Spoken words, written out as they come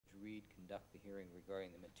conduct the hearing regarding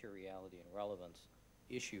the materiality and relevance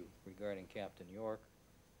issue regarding Captain York.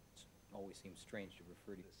 It always seems strange to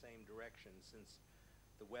refer to the same direction, since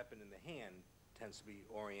the weapon in the hand tends to be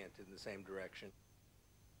oriented in the same direction.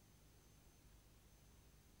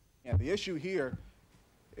 And the issue here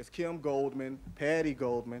is Kim Goldman, Patty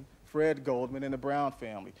Goldman, Fred Goldman, and the Brown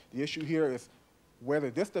family. The issue here is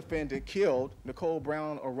whether this defendant killed Nicole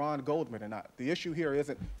Brown or Ron Goldman or not. The issue here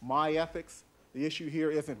isn't my ethics. The issue here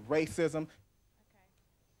isn't racism.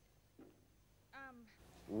 Okay.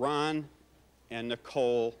 Ron and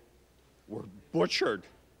Nicole were butchered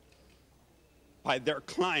by their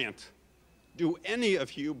client. Do any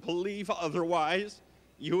of you believe otherwise?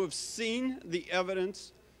 You have seen the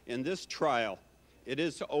evidence in this trial. It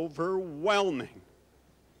is overwhelming.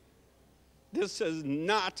 This is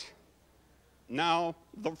not now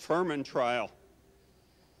the Fuhrman trial.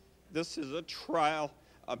 This is a trial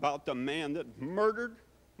about the man that murdered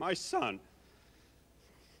my son.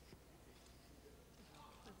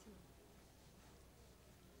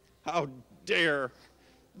 How dare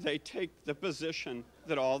they take the position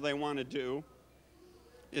that all they want to do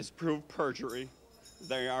is prove perjury.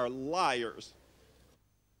 They are liars.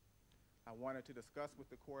 I wanted to discuss with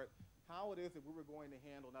the court how it is that we were going to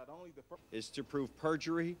handle not only the is to prove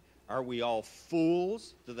perjury. Are we all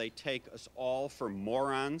fools? Do they take us all for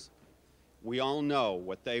morons? We all know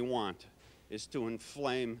what they want is to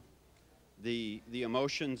inflame the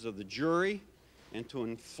emotions of the jury and to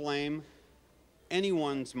inflame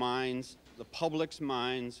anyone's minds, the public's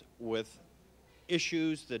minds, with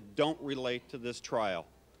issues that don't relate to this trial.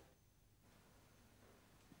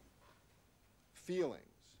 Feelings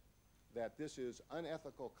that this is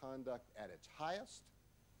unethical conduct at its highest.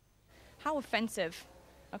 How offensive,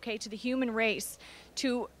 okay, to the human race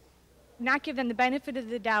to not give them the benefit of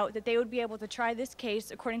the doubt that they would be able to try this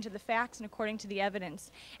case according to the facts and according to the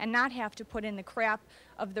evidence and not have to put in the crap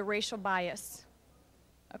of the racial bias.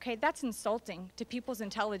 Okay, that's insulting to people's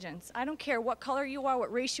intelligence. I don't care what color you are,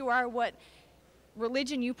 what race you are, what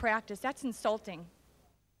religion you practice, that's insulting.